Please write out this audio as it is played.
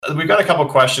we've got a couple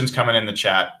questions coming in the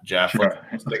chat, Jeff. Sure.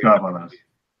 Let's go on those.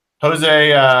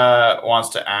 Jose wants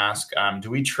to ask, do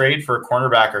we trade for a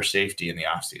cornerback or safety in the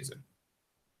offseason?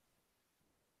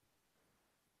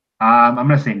 I'm going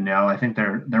to say no. I think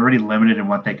they're already limited in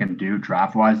what they can do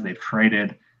draft-wise. They've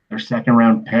traded their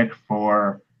second-round pick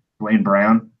for Dwayne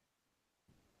Brown,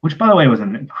 which, by the way, was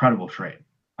an incredible trade.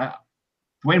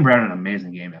 Dwayne Brown had an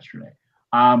amazing game yesterday.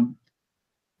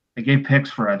 They gave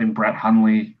picks for, I think, Brett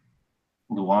Hundley,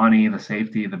 Luani, the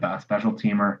safety, the special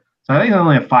teamer. So I think they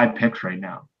only have 5 picks right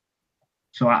now.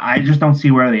 So I just don't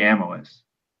see where the ammo is.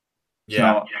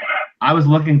 Yeah. So I was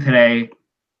looking today.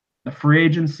 The free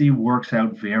agency works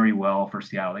out very well for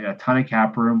Seattle. They got a ton of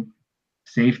cap room.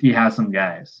 Safety has some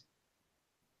guys.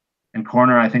 And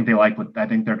corner, I think I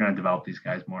think they're going to develop these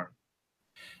guys more.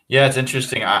 Yeah, it's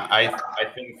interesting. I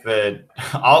think that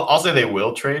I'll say they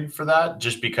will trade for that,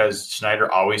 just because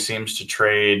Schneider always seems to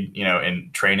trade, in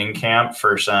training camp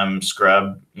for some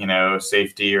scrub,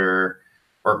 safety or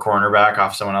cornerback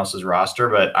off someone else's roster.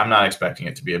 But I'm not expecting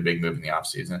it to be a big move in the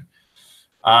offseason.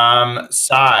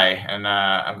 Sai, and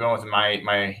I'm going with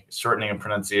my shortening of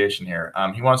pronunciation here.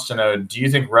 He wants to know, do you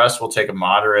think Russ will take a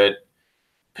moderate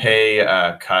pay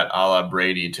cut a la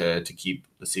Brady to keep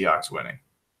the Seahawks winning?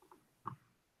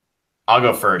 I'll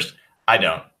go first. I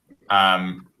don't.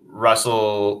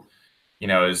 Russell,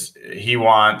 he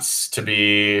wants to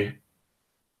be.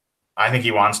 I think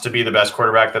he wants to be the best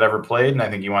quarterback that ever played, and I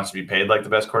think he wants to be paid like the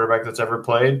best quarterback that's ever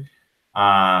played.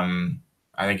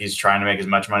 I think he's trying to make as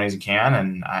much money as he can,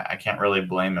 and I can't really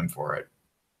blame him for it.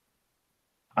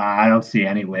 I don't see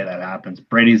any way that happens.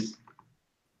 Brady's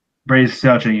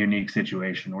such a unique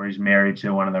situation where he's married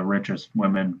to one of the richest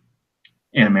women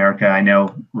in America. I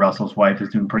know Russell's wife is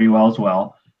doing pretty well as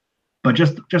well, but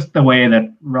just the way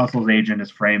that Russell's agent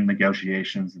has framed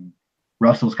negotiations, and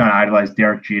Russell's kind of idolized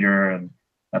Derek Jeter, and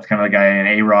that's kind of the guy, and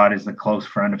A-Rod is a close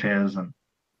friend of his, and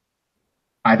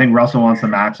I think Russell wants to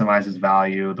maximize his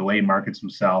value, the way he markets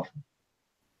himself.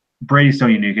 Brady's so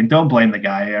unique, and don't blame the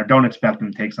guy, or don't expect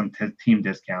him to take some team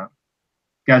discount.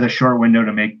 The guy's a short window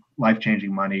to make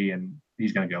life-changing money, and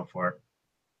he's going to go for it.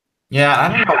 Yeah, I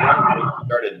don't know when he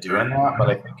started doing that, but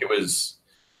I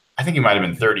think he might have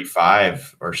been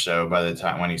 35 or so by the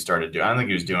time when he started doing it. I don't think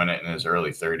he was doing it in his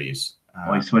early 30s.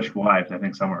 Well, he switched wives, I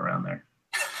think, somewhere around there.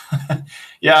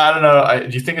 Yeah, I don't know.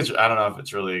 Do you think I don't know if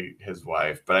it's really his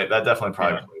wife, but that definitely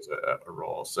probably plays a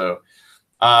role. So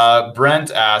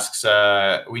Brent asks,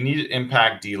 we need an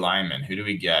impact D lineman. Who do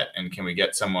we get? And can we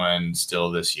get someone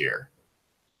still this year?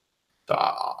 So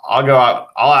I'll go out.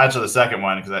 I'll answer the second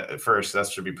one because at first that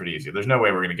should be pretty easy. There's no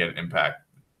way we're going to get an impact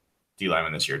D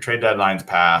lineman this year. Trade deadline's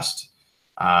passed.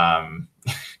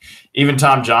 Even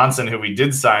Tom Johnson, who we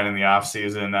did sign in the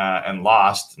offseason and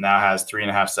lost, now has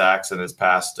 3.5 sacks in his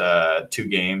past 2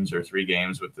 games or 3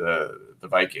 games with the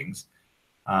Vikings.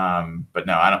 But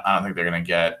no, I don't think they're going to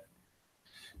get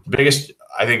the biggest.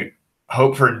 I think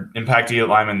hope for impact D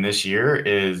lineman this year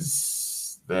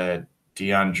is that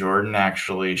Deion Jordan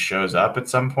actually shows up at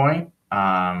some point,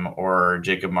 or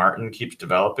Jacob Martin keeps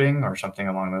developing, or something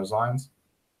along those lines.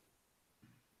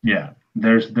 Yeah,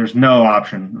 there's no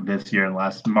option this year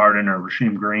unless Martin or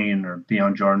Rasheem Green or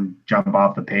Deion Jordan jump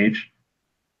off the page.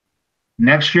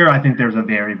 Next year, I think there's a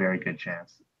very, very good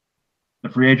chance. The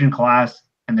free agent class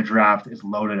and the draft is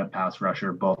loaded at pass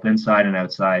rusher, both inside and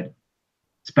outside,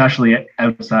 especially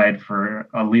outside for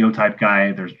a Leo-type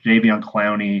guy. There's Jadeveon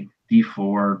Clowney, Dee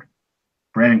Ford,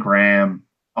 Brandon Graham,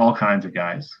 all kinds of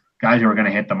guys who are going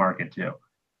to hit the market too.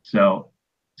 So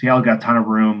Seattle got a ton of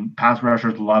room. Pass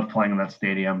rushers love playing in that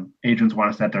stadium. Agents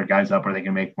want to set their guys up where they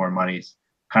can make more money,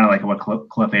 kind of like what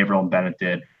Cliff Averill and Bennett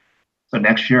did. So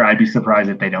next year, I'd be surprised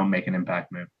if they don't make an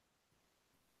impact move.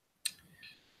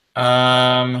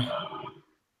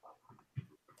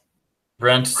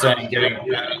 Brent saying getting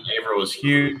Averill was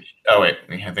huge. Oh, wait.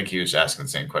 I think he was asking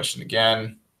the same question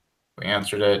again. We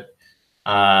answered it.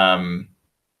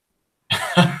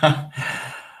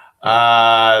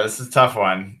 This is a tough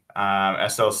one.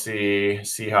 SLC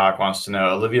Seahawk wants to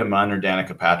know Olivia Munn or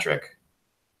Danica Patrick.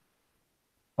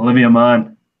 Olivia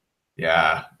Munn.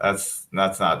 Yeah, that's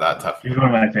not that tough. She's one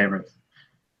of my favorites.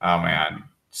 Oh man,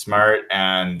 smart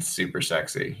and super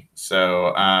sexy.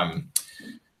 So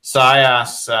Sai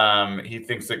asks, he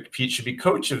thinks that Pete should be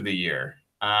coach of the year,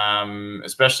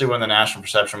 especially when the national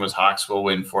perception was Hawks will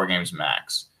win 4 games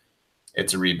max.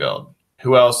 It's a rebuild.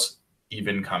 Who else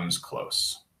even comes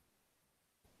close?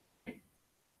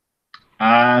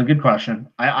 Good question.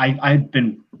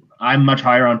 I'm much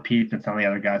higher on Pete than some of the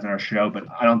other guys on our show, but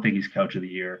I don't think he's coach of the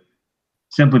year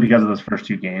simply because of those first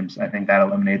 2 games. I think that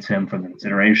eliminates him from the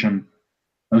consideration.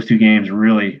 Those 2 games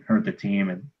really hurt the team,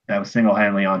 and that was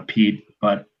single-handedly on Pete.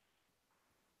 But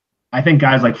I think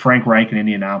guys like Frank Reich in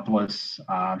Indianapolis,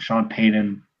 Sean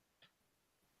Payton,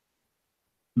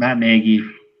 Matt Nagy,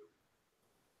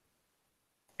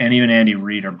 and even Andy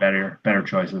Reid are better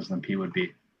choices than Pete would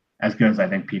be, as good as I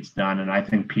think Pete's done. And I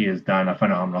think Pete has done a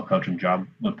phenomenal coaching job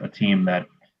with a team that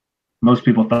most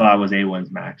people thought was 8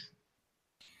 wins max.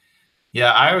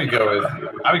 Yeah, I would go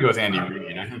with Andy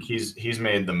Reid. I think he's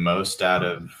made the most out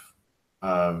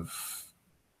of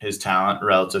his talent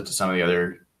relative to some of the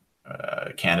other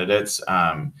candidates.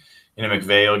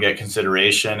 McVay will get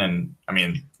consideration, and I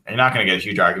mean, you're not going to get a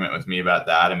huge argument with me about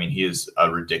that. I mean, he is a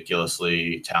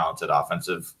ridiculously talented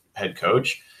offensive head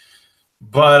coach,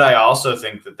 but I also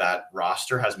think that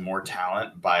roster has more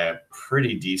talent by a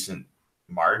pretty decent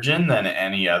margin than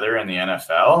any other in the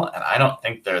NFL, and I don't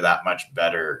think they're that much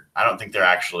better. I don't think they're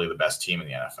actually the best team in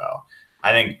the NFL.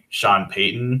 I think Sean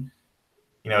Payton,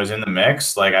 is in the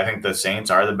mix. Like, I think the Saints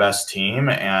are the best team,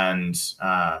 and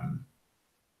I'm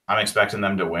expecting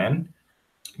them to win.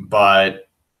 But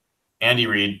Andy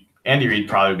Reid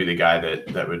probably be the guy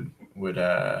that would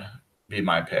be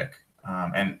my pick.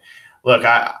 And look,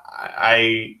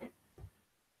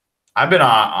 I've been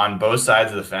on both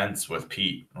sides of the fence with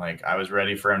Pete. Like, I was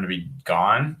ready for him to be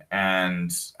gone,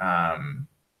 and I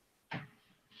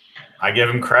give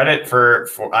him credit for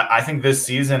I think this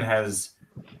season has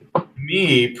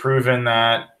proven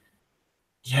that,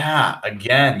 yeah,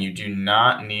 again, you do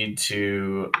not need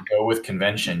to go with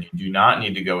convention. You do not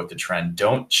need to go with the trend.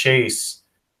 Don't chase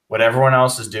what everyone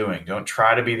else is doing. Don't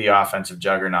try to be the offensive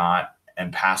juggernaut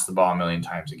and pass the ball a million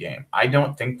times a game. I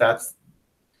don't think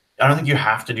you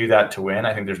have to do that to win.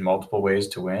 I think there's multiple ways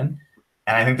to win.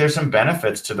 And I think there's some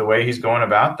benefits to the way he's going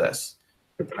about this.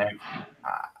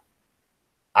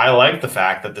 I like the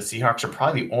fact that the Seahawks are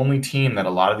probably the only team that a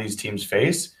lot of these teams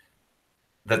face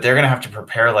that they're going to have to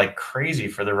prepare like crazy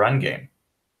for the run game.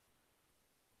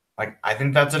 Like, I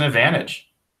think that's an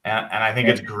advantage. And I think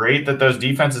it's great that those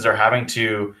defenses are having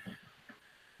to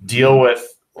deal with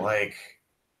like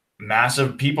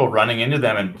massive people running into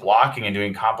them and blocking and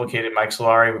doing complicated Mike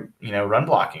Solari, run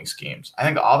blocking schemes. I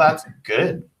think all that's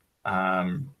good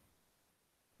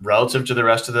relative to the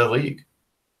rest of the league.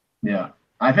 Yeah.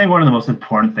 I think one of the most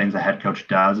important things a head coach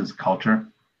does is culture,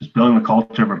 just building the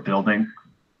culture we're building,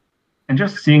 and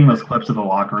just seeing those clips of the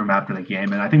locker room after the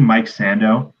game. And I think Mike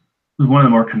Sando, who's one of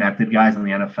the more connected guys in the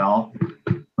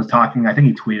NFL, was talking, I think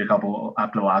he tweeted a couple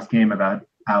after the last game about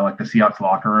how like the Seahawks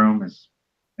locker room is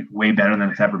like way better than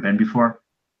it's ever been before.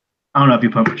 I don't know if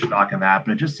you put much stock in that,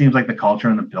 but it just seems like the culture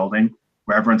in the building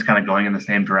where everyone's kind of going in the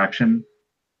same direction.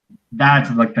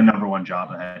 That's like the number one job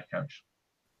of a head coach.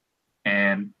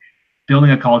 And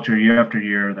building a culture year after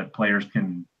year that players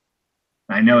can.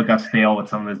 I know it got stale with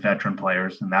some of his veteran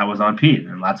players, and that was on Pete.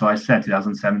 And that's why I said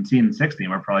 2017 and 16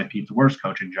 were probably Pete's worst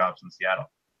coaching jobs in Seattle.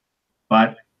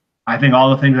 But I think all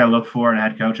the things I look for in a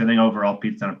head coach, I think overall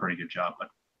Pete's done a pretty good job, but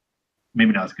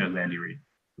maybe not as good as Andy Reid.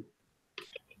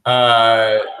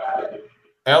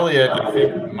 Elliot, I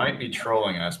think, might be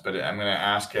trolling us, but I'm going to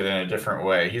ask it in a different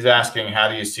way. He's asking, how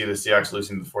do you see the Seahawks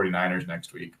losing to the 49ers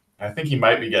next week? I think he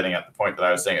might be getting at the point that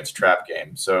I was saying it's a trap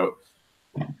game. So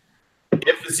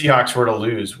if the Seahawks were to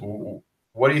lose,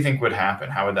 what do you think would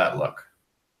happen? How would that look?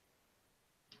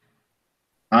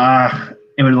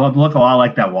 It would look a lot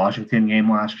like that Washington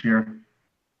game last year,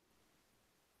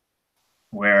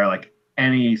 where like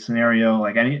any scenario,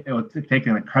 it would take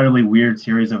an incredibly weird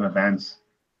series of events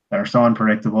that are so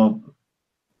unpredictable.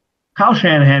 Kyle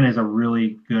Shanahan is a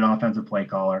really good offensive play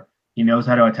caller. He knows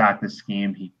how to attack this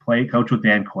scheme. He coached with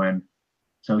Dan Quinn,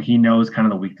 so he knows kind of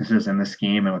the weaknesses in the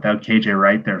scheme. And without KJ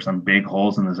Wright, there are some big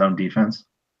holes in the zone defense.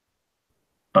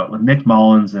 But with Nick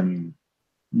Mullins and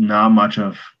not much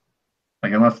of,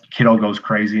 like, unless Kittle goes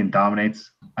crazy and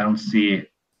dominates, I don't see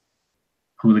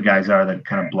who the guys are that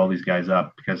kind of blow these guys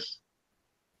up, because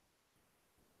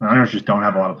the Niners just don't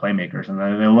have a lot of playmakers, and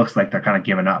it looks like they're kind of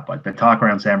giving up. Like, the talk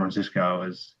around San Francisco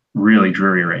is really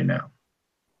dreary right now.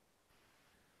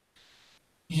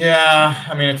 Yeah,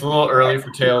 I mean, it's a little early for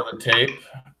tail of the tape,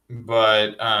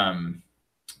 but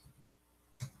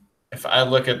if I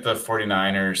look at the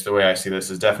 49ers, the way I see this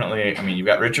is definitely, I mean, you've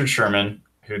got Richard Sherman,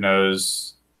 who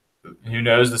knows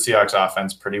the Seahawks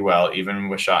offense pretty well, even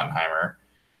with Schottenheimer.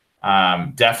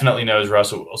 Definitely knows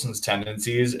Russell Wilson's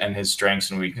tendencies and his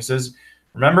strengths and weaknesses.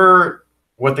 Remember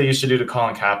what they used to do to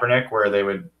Colin Kaepernick, where they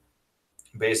would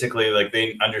basically, like,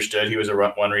 they understood he was a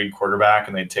one-read quarterback,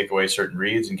 and they'd take away certain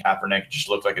reads, and Kaepernick just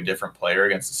looked like a different player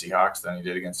against the Seahawks than he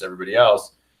did against everybody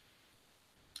else.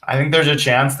 I think there's a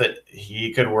chance that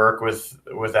he could work with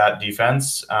that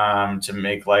defense to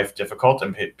make life difficult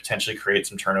and potentially create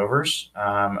some turnovers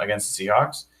against the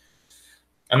Seahawks.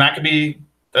 And that could be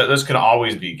those could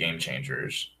always be game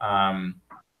changers. And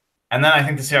then I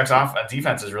think the Seahawks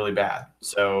defense is really bad.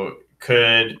 So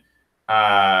could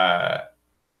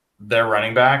their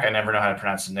running back, I never know how to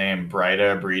pronounce his name,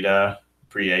 Breida.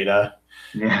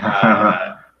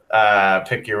 Yeah.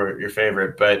 Pick your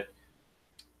favorite, but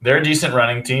they're a decent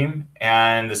running team,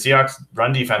 and the Seahawks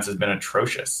run defense has been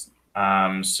atrocious.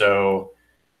 So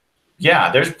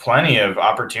yeah, there's plenty of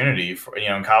opportunity for,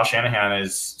 and Kyle Shanahan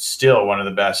is still one of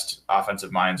the best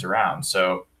offensive minds around.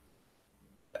 So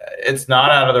it's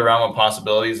not out of the realm of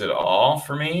possibilities at all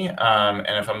for me. And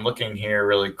if I'm looking here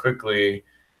really quickly,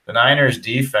 the Niners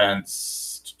defense.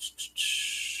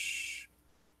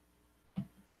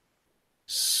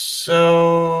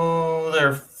 So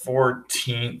they're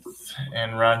 14th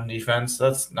in run defense.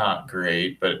 That's not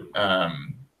great, but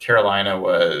Carolina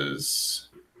was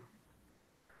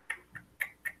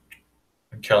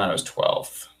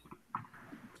 12th.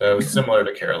 So similar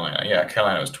to Carolina. Yeah,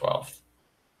 Carolina was 12th.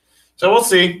 So we'll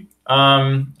see.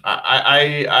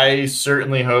 I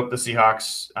certainly hope the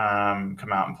Seahawks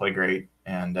come out and play great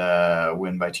and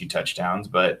win by 2 touchdowns,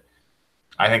 but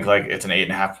I think like it's an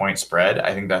 8.5 point spread.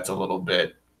 I think that's a little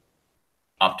bit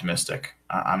optimistic.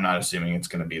 I'm not assuming it's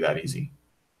going to be that easy.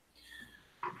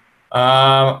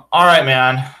 All right,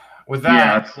 man. With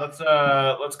that,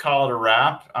 let's call it a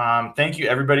wrap. Thank you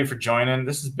everybody for joining.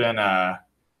 This has been a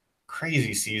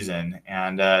crazy season,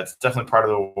 and it's definitely part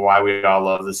of why we all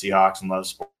love the Seahawks and love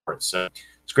sports. So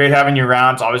it's great having you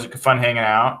around. It's always fun hanging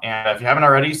out. And if you haven't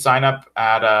already, sign up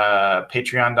at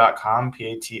patreon.com,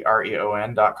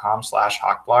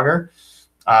 patreon.com/hawkblogger.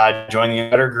 Join the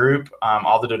Insider group.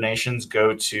 All the donations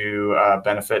go to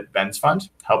benefit Ben's Fund,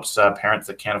 helps parents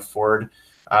that can't afford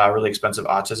really expensive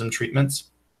autism treatments.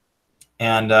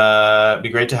 And it'd be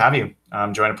great to have you.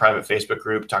 Join a private Facebook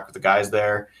group, talk with the guys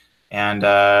there, and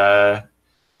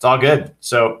it's all good.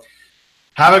 So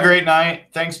have a great night.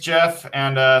 Thanks, Jeff,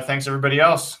 and thanks everybody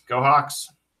else. Go Hawks.